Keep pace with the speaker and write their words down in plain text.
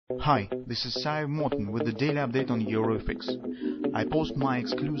Hi, this is Sive Morten with the daily update on EuroFX. I post my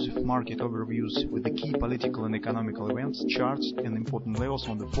exclusive market overviews with the key political and economical events, charts and important levels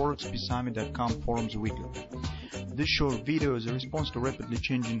on the ForexPeaceArmy.com forums weekly. This short video is a response to rapidly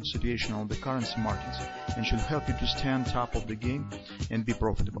changing situation on the currency markets and should help you to stay on top of the game and be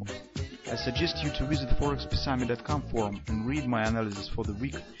profitable. I suggest you to visit ForexPeaceArmy.com forum and read my analysis for the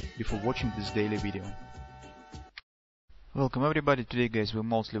week before watching this daily video. Welcome everybody. Today guys, we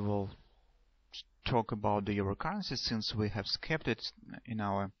mostly will talk about the euro currency since we have skipped it in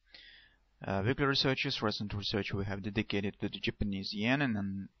our weekly researches. Recent research we have dedicated to the Japanese yen,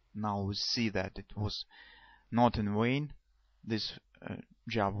 and now we see that it was not in vain. This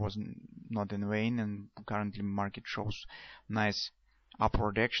job was not in vain, and currently market shows nice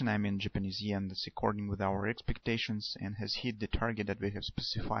upward action. I mean Japanese yen is according with our expectations and has hit the target that we have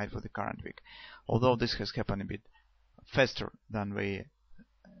specified for the current week, although this has happened a bit faster than we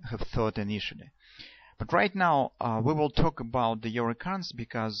have thought initially. But right now we will talk about the euro currency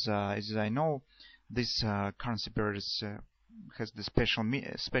because as I know, this currency pair has the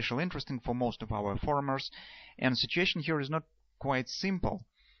special interesting for most of our foreigners, and the situation here is not quite simple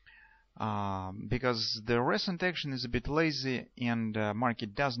because the recent action is a bit lazy and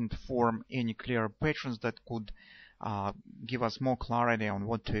market doesn't form any clear patterns that could give us more clarity on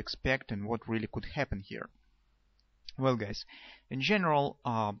what to expect and what really could happen here. Well guys, in general,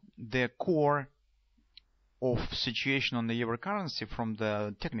 the core of situation on the euro currency from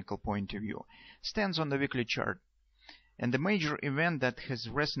the technical point of view stands on the weekly chart. And the major event that has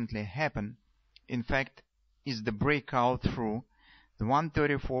recently happened, in fact, is the breakout through the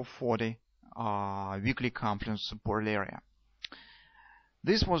 134.40 weekly confluence support area.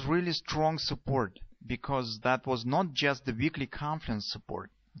 This was really strong support because that was not just the weekly confluence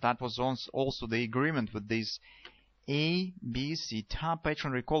support, that was also the agreement with this A, B, C top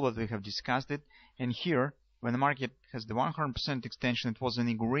pattern. Recall that we have discussed it, and here when the market has the 100% extension, it was an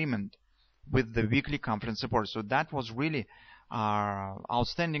agreement with the weekly confluence support. So that was really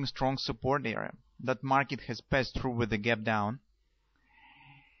outstanding strong support area that market has passed through with the gap down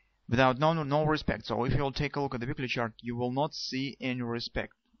without no respect. So if you'll take a look at the weekly chart, you will not see any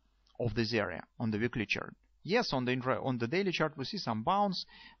respect of this area on the weekly chart. Yes, on the daily chart we see some bounce,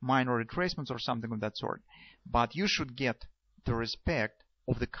 minor retracements or something of that sort, but you should get the respect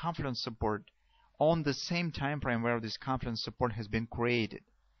of the confluence support on the same time frame where this confluence support has been created.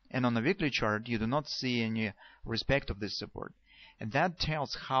 And on the weekly chart you do not see any respect of this support, and that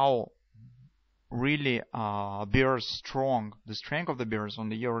tells how really bears strong, the strength of the bears on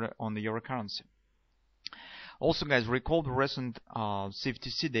the euro currency. Also guys, recall the recent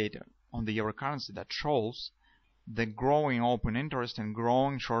CFTC data on the euro currency that shows the growing open interest and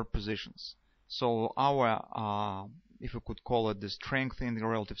growing short positions. So our if we could call it the strength index,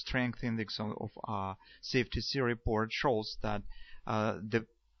 relative strength index of CFTC report shows that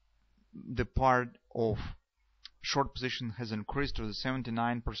the part of short position has increased to the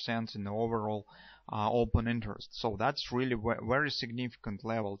 79% in the overall open interest. So that's really very significant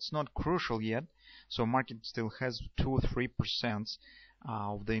level. It's not crucial yet, so market still has 2-3%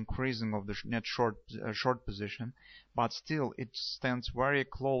 of the increasing of the net short position, but still it stands very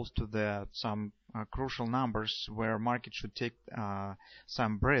close to the some crucial numbers where market should take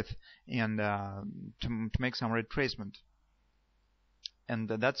some breath and to make some retracement. And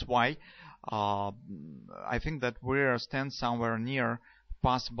that's why I think that we stand somewhere near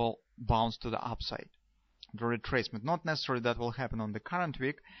possible bounce to the upside, the retracement. Not necessarily that will happen on the current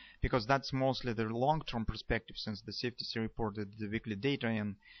week, because that's mostly the long-term perspective since the CFTC reported the weekly data,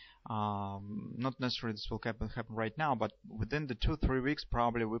 and not necessarily this will happen right now, but within the 2-3 weeks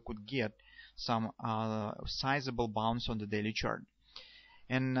probably we could get some sizable bounce on the daily chart.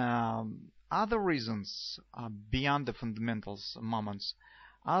 And other reasons beyond the fundamentals moments,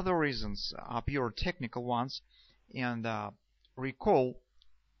 other reasons are pure technical ones, and recall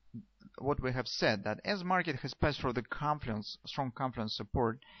what we have said, that as market has passed through the strong confluence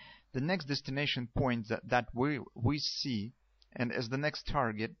support, the next destination point that we see and as the next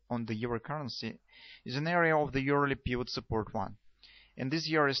target on the euro currency is an area of the yearly pivot support 1, and this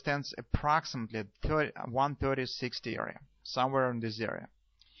area stands approximately at 130.60 area, somewhere in this area.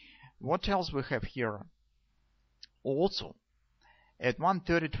 What else we have here? Also at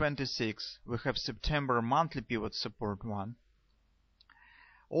 130.26 we have September monthly pivot support 1.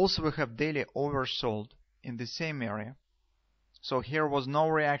 Also we have daily oversold in the same area. So here was no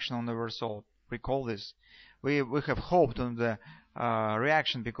reaction on the oversold. Recall this. We have hoped on the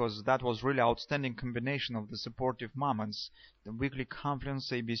reaction because that was really outstanding combination of the supportive moments. The weekly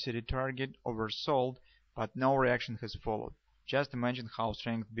confluence ABCD target oversold, but no reaction has followed. Just imagine how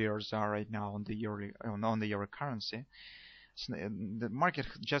strong bears are right now on the euro currency. So the market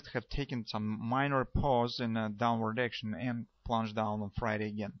just have taken some minor pause in a downward action and plunged down on Friday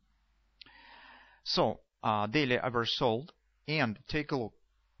again. So daily oversold, and take a look.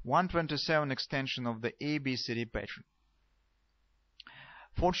 127 extension of the ABCD pattern.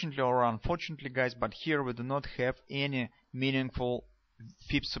 Fortunately or unfortunately, guys, but here we do not have any meaningful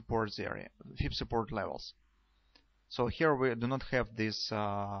FIB support levels. So here we do not have this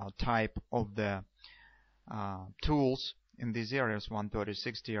type of the tools in these areas, 130,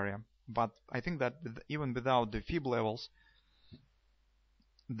 60 area. But I think that even without the FIB levels,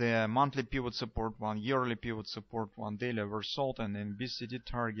 the monthly pivot support, one yearly pivot support, one daily oversold, and then BCD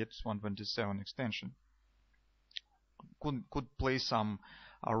targets 127 extension could play some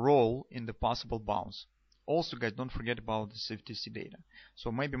role in the possible bounce. Also, guys, don't forget about the CFTC data.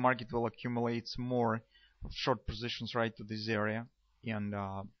 So maybe market will accumulate more short positions right to this area, and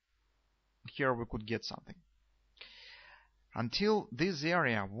here we could get something. Until this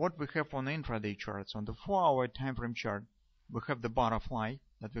area, what we have on intraday charts, on the 4-hour time frame chart, we have the butterfly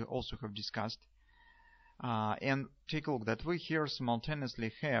that we also have discussed, and take a look that we here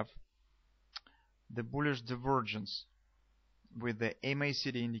simultaneously have the bullish divergence with the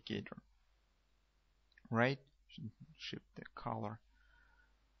MACD indicator, right? Shift the color.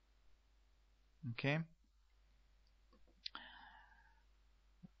 Okay.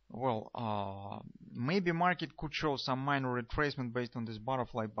 Well, maybe market could show some minor retracement based on this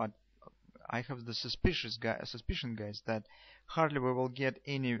butterfly, but I have the suspicion, guys, that hardly we will get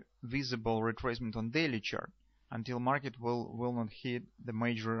any visible retracement on daily chart until market will not hit the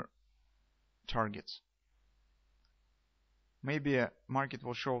major targets. Maybe market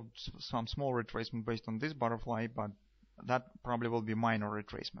will show some small retracement based on this butterfly, but that probably will be minor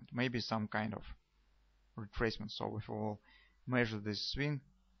retracement. Maybe some kind of retracement. So if we will measure this swing,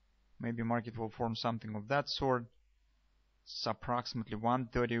 maybe market will form something of that sort. It's approximately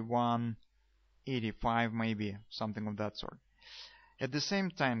 131.85, maybe something of that sort. At the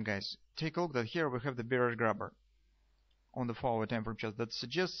same time, guys, take a look that here we have the bearish grabber on the 4-hour time frame chart that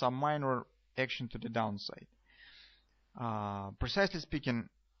suggests some minor action to the downside. Precisely speaking,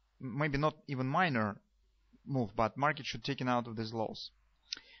 maybe not even minor move, but market should take it out of these lows.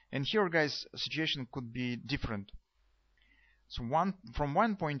 And here, guys, situation could be different. So from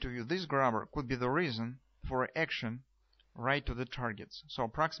one point of view, this grabber could be the reason for action right to the targets. So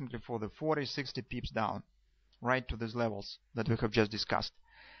approximately for the 40-60 pips down, right to these levels that we have just discussed.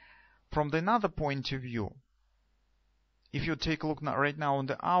 From the another point of view, if you take a look right now on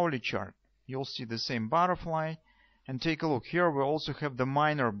the hourly chart, you'll see the same butterfly. And take a look here, we also have the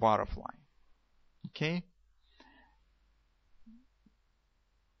minor butterfly. Okay,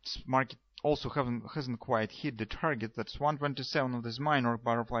 this market also hasn't quite hit the target. That's 127 of this minor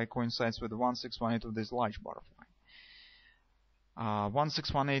butterfly coincides with the 1618 of this large butterfly.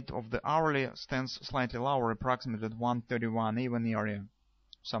 1618 of the hourly stands slightly lower, approximately at 131 even area,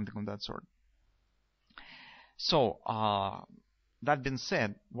 something of that sort. So that being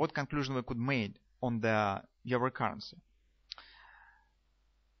said, what conclusion we could make on the euro currency?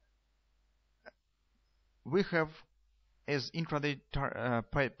 We have as intraday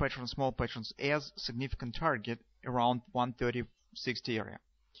patterns, small patterns, as significant target around 130.60 area.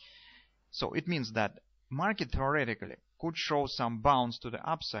 So it means that market theoretically could show some bounce to the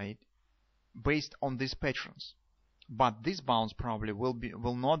upside based on these patterns, but this bounce probably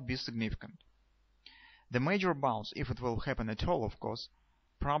will not be significant. The major bounce, if it will happen at all, of course,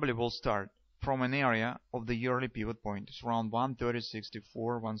 probably will start from an area of the yearly pivot point. It's around 130.64,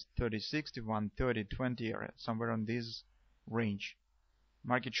 130.60, 130.20 area, somewhere in this range.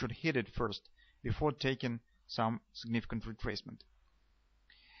 Market should hit it first before taking some significant retracement.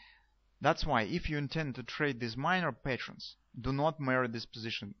 That's why if you intend to trade these minor patterns, do not mirror this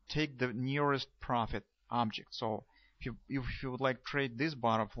position. Take the nearest profit object. So if you would like to trade this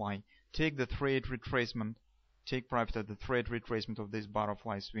butterfly, take the trade retracement, take profit at the trade retracement of this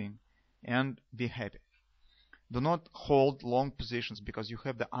butterfly swing, and be happy. Do not hold long positions because you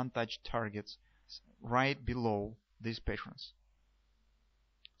have the untouched targets right below these patterns.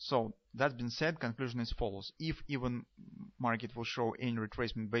 So that being said, conclusion is follows. If even market will show any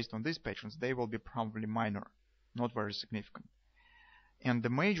retracement based on these patterns, they will be probably minor, not very significant. And the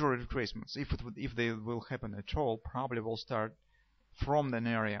major retracements, if they will happen at all, probably will start from an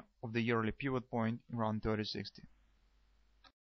area of the yearly pivot point around 30.60.